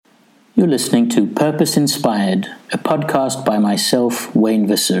You're listening to Purpose Inspired, a podcast by myself, Wayne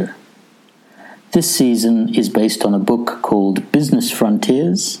Visser. This season is based on a book called Business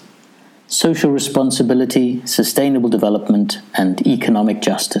Frontiers: Social Responsibility, Sustainable Development, and Economic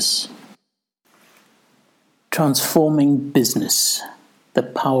Justice. Transforming Business: The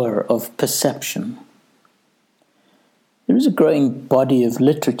Power of Perception. There is a growing body of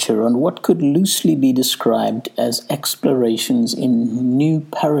literature on what could loosely be described as explorations in new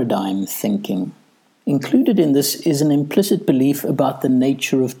paradigm thinking. Included in this is an implicit belief about the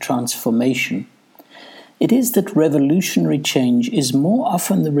nature of transformation. It is that revolutionary change is more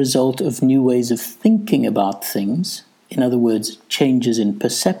often the result of new ways of thinking about things, in other words, changes in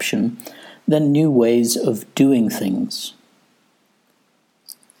perception, than new ways of doing things.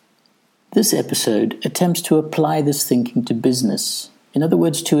 This episode attempts to apply this thinking to business, in other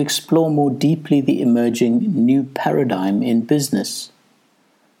words, to explore more deeply the emerging new paradigm in business.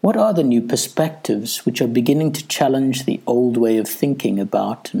 What are the new perspectives which are beginning to challenge the old way of thinking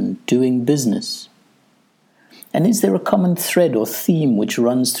about and doing business? And is there a common thread or theme which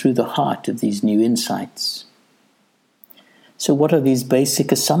runs through the heart of these new insights? So what are these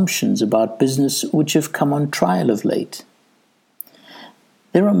basic assumptions about business which have come on trial of late?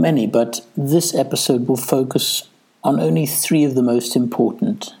 There are many, but this episode will focus on only three of the most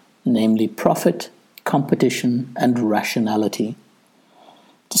important, namely profit, competition, and rationality.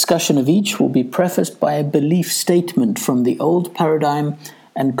 Discussion of each will be prefaced by a belief statement from the old paradigm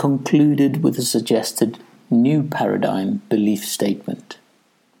and concluded with a suggested new paradigm belief statement.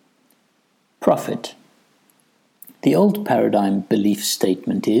 Profit. The old paradigm belief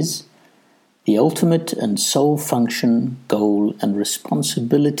statement is: the ultimate and sole function, goal, and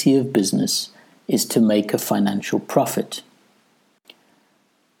responsibility of business is to make a financial profit.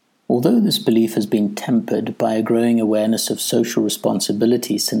 Although this belief has been tempered by a growing awareness of social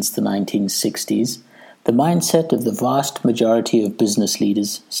responsibility since the 1960s, the mindset of the vast majority of business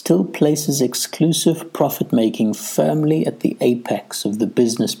leaders still places exclusive profit-making firmly at the apex of the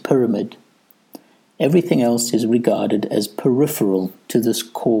business pyramid. Everything else is regarded as peripheral to this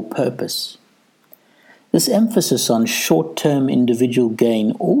core purpose. This emphasis on short-term individual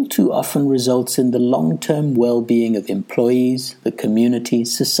gain all too often results in the long-term well-being of employees, the community,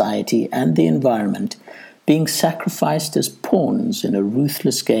 society, and the environment being sacrificed as pawns in a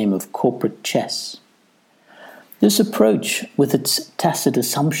ruthless game of corporate chess. This approach, with its tacit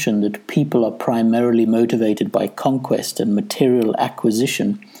assumption that people are primarily motivated by conquest and material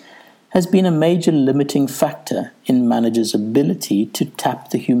acquisition, has been a major limiting factor in managers' ability to tap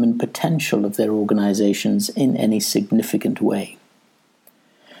the human potential of their organizations in any significant way.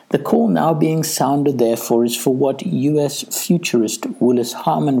 The call now being sounded, therefore, is for what US futurist Willis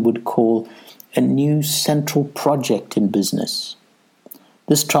Harman would call a new central project in business.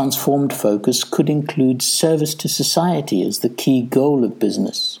 This transformed focus could include service to society as the key goal of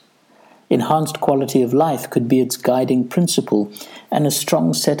business. Enhanced quality of life could be its guiding principle, and a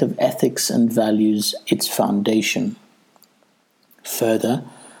strong set of ethics and values its foundation. Further,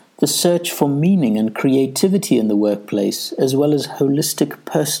 the search for meaning and creativity in the workplace, as well as holistic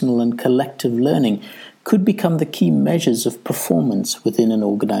personal and collective learning, could become the key measures of performance within an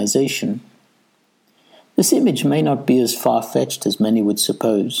organization. This image may not be as far-fetched as many would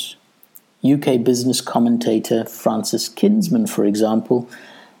suppose. UK business commentator Francis Kinsman, for example,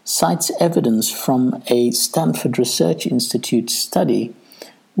 cites evidence from a Stanford Research Institute study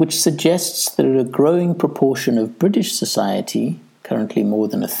which suggests that a growing proportion of British society, currently more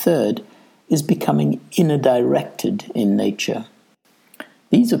than a third, is becoming inner-directed in nature.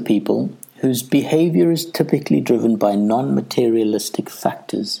 These are people whose behavior is typically driven by non-materialistic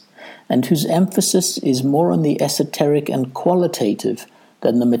factors and whose emphasis is more on the esoteric and qualitative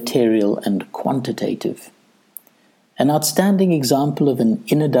than the material and quantitative. An outstanding example of an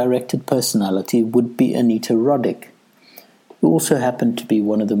inner-directed personality would be Anita Roddick, who also happened to be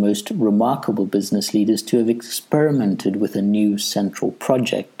one of the most remarkable business leaders to have experimented with a new central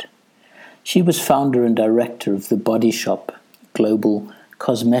project. She was founder and director of The Body Shop, a global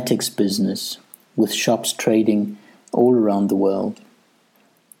cosmetics business, with shops trading all around the world.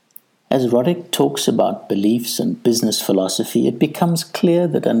 As Roddick talks about beliefs and business philosophy, it becomes clear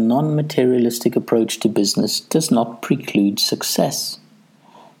that a non-materialistic approach to business does not preclude success.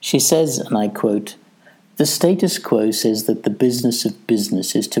 She says, and I quote, "The status quo says that the business of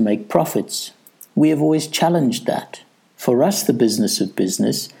business is to make profits. We have always challenged that. For us, the business of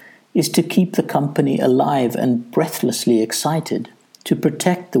business is to keep the company alive and breathlessly excited, to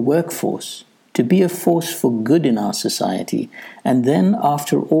protect the workforce, to be a force for good in our society, and then,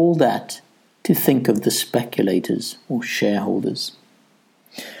 after all that, to think of the speculators or shareholders."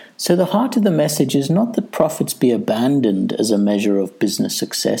 So the heart of the message is not that profits be abandoned as a measure of business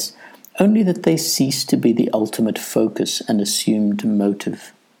success, only that they cease to be the ultimate focus and assumed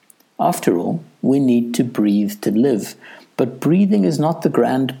motive. After all, we need to breathe to live, but breathing is not the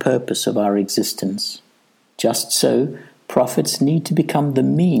grand purpose of our existence. Just so, profits need to become the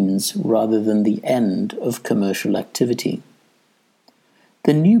means rather than the end of commercial activity.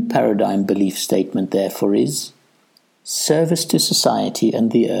 The new paradigm belief statement, therefore, is: service to society and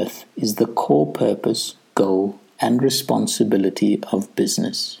the earth is the core purpose, goal, and responsibility of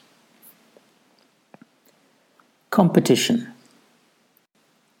business. Competition.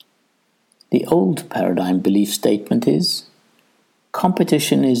 The old paradigm belief statement is: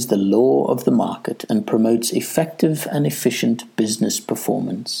 competition is the law of the market and promotes effective and efficient business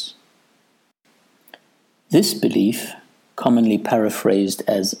performance. This belief, commonly paraphrased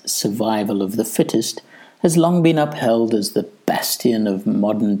as survival of the fittest, has long been upheld as the bastion of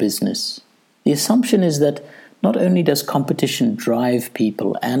modern business. The assumption is that not only does competition drive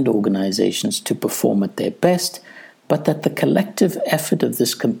people and organizations to perform at their best, but that the collective effort of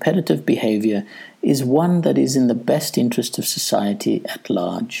this competitive behavior is one that is in the best interest of society at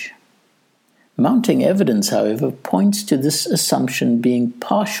large. Mounting evidence, however, points to this assumption being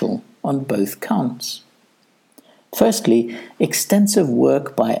partial on both counts. Firstly, extensive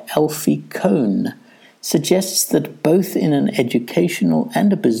work by Alfie Kohn suggests that both in an educational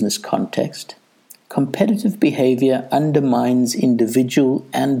and a business context, competitive behavior undermines individual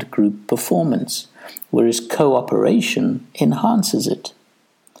and group performance, whereas cooperation enhances it.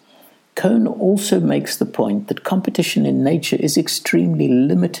 Kohn also makes the point that competition in nature is extremely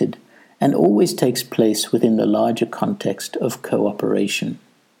limited and always takes place within the larger context of cooperation.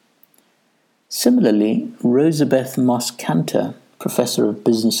 Similarly, Rosabeth Moss-Kanter, professor of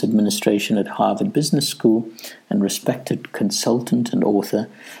business administration at Harvard Business School and respected consultant and author,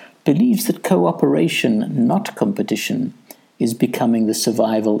 believes that cooperation, not competition, is becoming the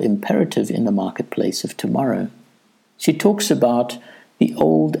survival imperative in the marketplace of tomorrow. She talks about the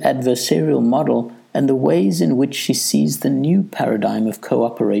old adversarial model and the ways in which she sees the new paradigm of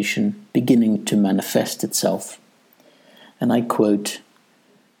cooperation beginning to manifest itself. And I quote,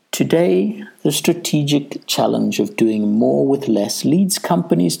 "Today, the strategic challenge of doing more with less leads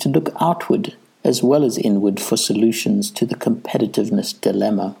companies to look outward as well as inward for solutions to the competitiveness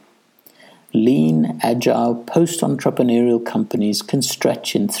dilemma. Lean, agile, post-entrepreneurial companies can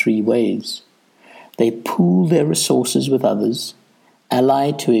stretch in three ways. They pool their resources with others,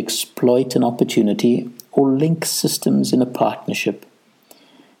 ally to exploit an opportunity, or link systems in a partnership.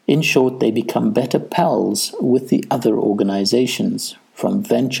 In short, they become better pals with the other organizations, from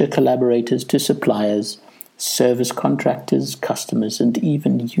venture collaborators to suppliers, service contractors, customers, and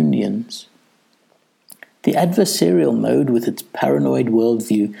even unions. The adversarial mode, with its paranoid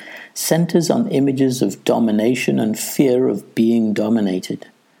worldview, centers on images of domination and fear of being dominated.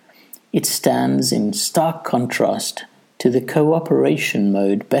 It stands in stark contrast to the cooperation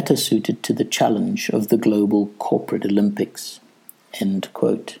mode better suited to the challenge of the global corporate Olympics." End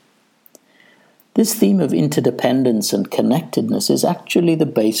quote. This theme of interdependence and connectedness is actually the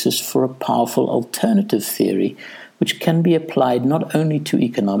basis for a powerful alternative theory which can be applied not only to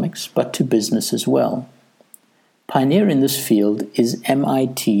economics but to business as well. Pioneer in this field is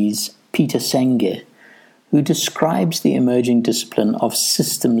MIT's Peter Senge, who describes the emerging discipline of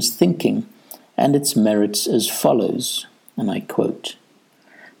systems thinking and its merits as follows, and I quote,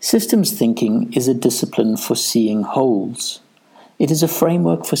 "Systems thinking is a discipline for seeing wholes. It is a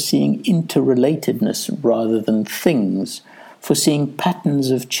framework for seeing interrelatedness rather than things, for seeing patterns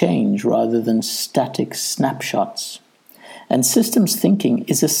of change rather than static snapshots. And systems thinking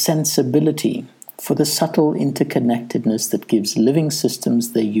is a sensibility for the subtle interconnectedness that gives living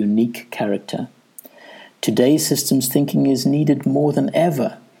systems their unique character. Today, systems thinking is needed more than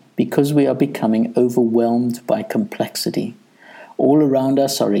ever because we are becoming overwhelmed by complexity. All around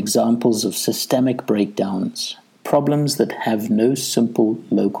us are examples of systemic breakdowns, problems that have no simple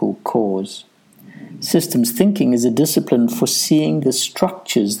local cause. Systems thinking is a discipline for seeing the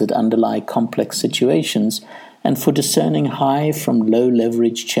structures that underlie complex situations and for discerning high from low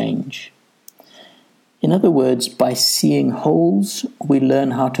leverage change. In other words, by seeing wholes, we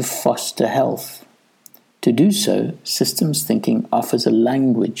learn how to foster health. To do so, systems thinking offers a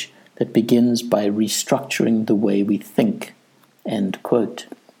language that begins by restructuring the way we think." End quote.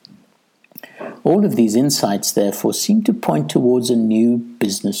 All of these insights, therefore, seem to point towards a new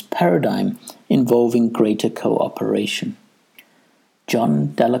business paradigm involving greater cooperation.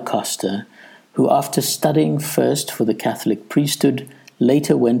 John Dalla Costa, who after studying first for the Catholic priesthood,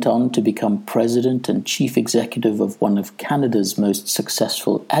 later went on to become president and chief executive of one of Canada's most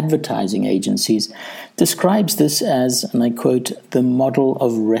successful advertising agencies, describes this as, and I quote, the model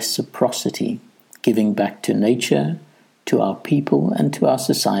of reciprocity, giving back to nature, to our people, and to our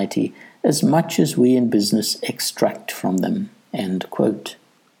society as much as we in business extract from them, end quote.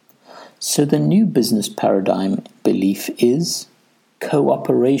 So the new business paradigm belief is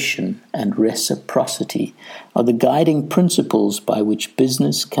cooperation and reciprocity are the guiding principles by which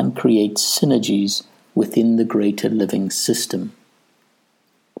business can create synergies within the greater living system.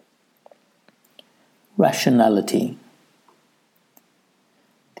 Rationality.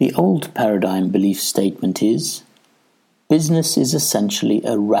 The old paradigm belief statement is, business is essentially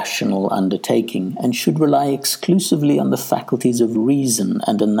a rational undertaking and should rely exclusively on the faculties of reason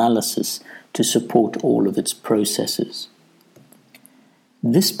and analysis to support all of its processes.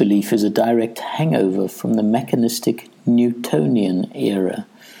 This belief is a direct hangover from the mechanistic Newtonian era,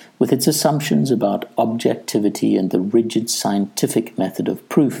 with its assumptions about objectivity and the rigid scientific method of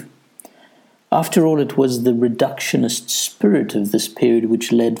proof. After all, it was the reductionist spirit of this period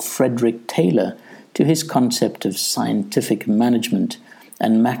which led Frederick Taylor to his concept of scientific management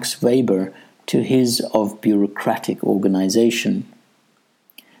and Max Weber to his of bureaucratic organization.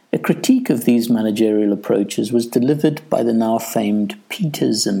 A critique of these managerial approaches was delivered by the now famed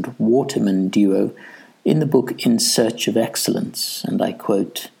Peters and Waterman duo in the book In Search of Excellence, and I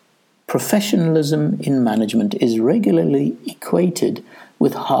quote, "Professionalism in management is regularly equated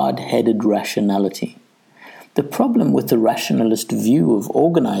with hard-headed rationality. The problem with the rationalist view of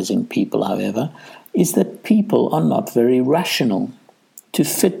organizing people, however, is that people are not very rational. To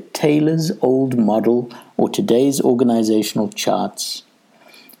fit Taylor's old model or today's organizational charts,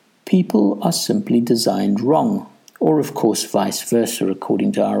 people are simply designed wrong, or of course vice versa,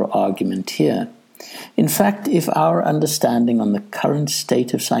 according to our argument here. In fact, if our understanding on the current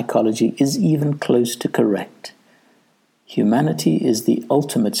state of psychology is even close to correct, humanity is the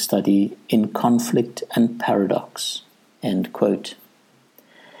ultimate study in conflict and paradox." End quote.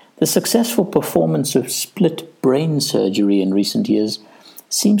 The successful performance of split brain surgery in recent years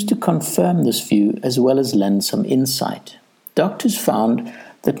seems to confirm this view as well as lend some insight. Doctors found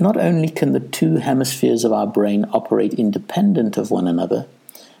that not only can the two hemispheres of our brain operate independent of one another,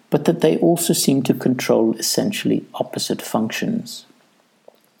 but that they also seem to control essentially opposite functions.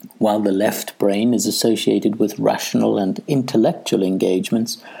 While the left brain is associated with rational and intellectual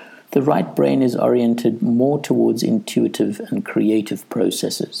engagements, the right brain is oriented more towards intuitive and creative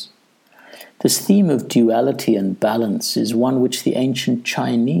processes. This theme of duality and balance is one which the ancient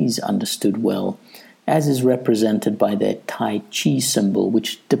Chinese understood well, as is represented by their Tai Chi symbol,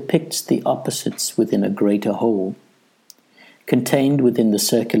 which depicts the opposites within a greater whole. Contained within the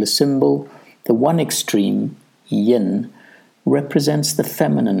circular symbol, the one extreme, yin, represents the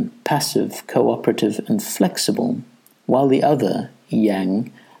feminine, passive, cooperative, and flexible, while the other,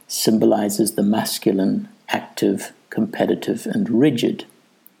 yang, symbolizes the masculine, active, competitive, and rigid.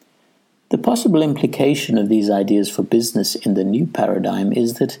 The possible implication of these ideas for business in the new paradigm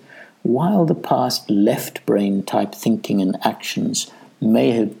is that while the past left brain type thinking and actions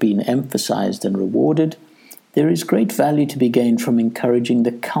may have been emphasized and rewarded, there is great value to be gained from encouraging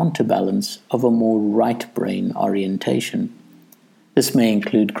the counterbalance of a more right brain orientation. This may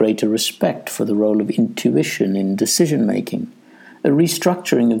include greater respect for the role of intuition in decision-making, a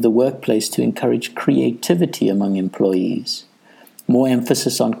restructuring of the workplace to encourage creativity among employees, more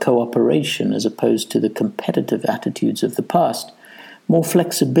emphasis on cooperation as opposed to the competitive attitudes of the past, more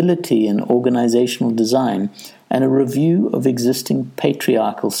flexibility in organizational design, and a review of existing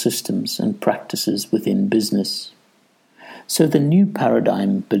patriarchal systems and practices within business. So the new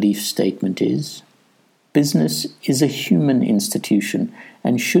paradigm belief statement is, business is a human institution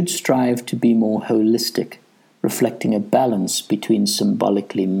and should strive to be more holistic, reflecting a balance between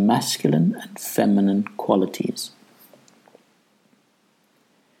symbolically masculine and feminine qualities.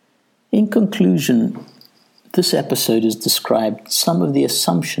 In conclusion, this episode has described some of the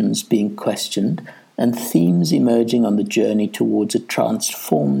assumptions being questioned and themes emerging on the journey towards a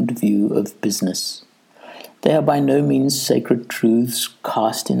transformed view of business. They are by no means sacred truths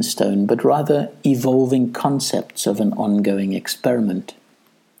cast in stone, but rather evolving concepts of an ongoing experiment.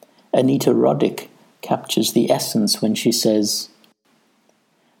 Anita Roddick captures the essence when she says,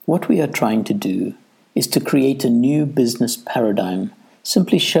 "What we are trying to do is to create a new business paradigm,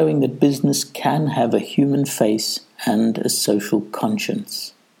 simply showing that business can have a human face and a social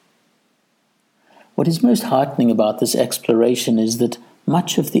conscience." What is most heartening about this exploration is that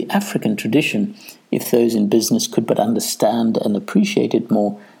much of the African tradition, if those in business could but understand and appreciate it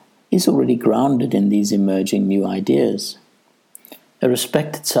more, is already grounded in these emerging new ideas. A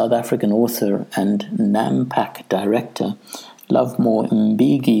respected South African author and NAMPAC director, Lovemore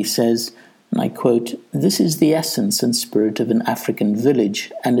Mbigi, says, and I quote, "This is the essence and spirit of an African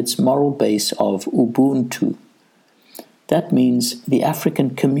village and its moral base of Ubuntu. That means the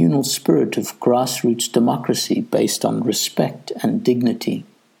African communal spirit of grassroots democracy based on respect and dignity."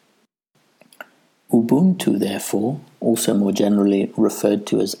 Ubuntu, therefore, also more generally referred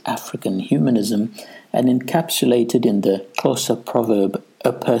to as African humanism, and encapsulated in the Xhosa proverb,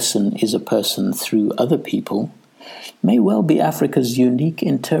 "A person is a person through other people," may well be Africa's unique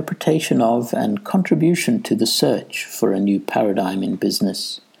interpretation of and contribution to the search for a new paradigm in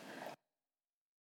business.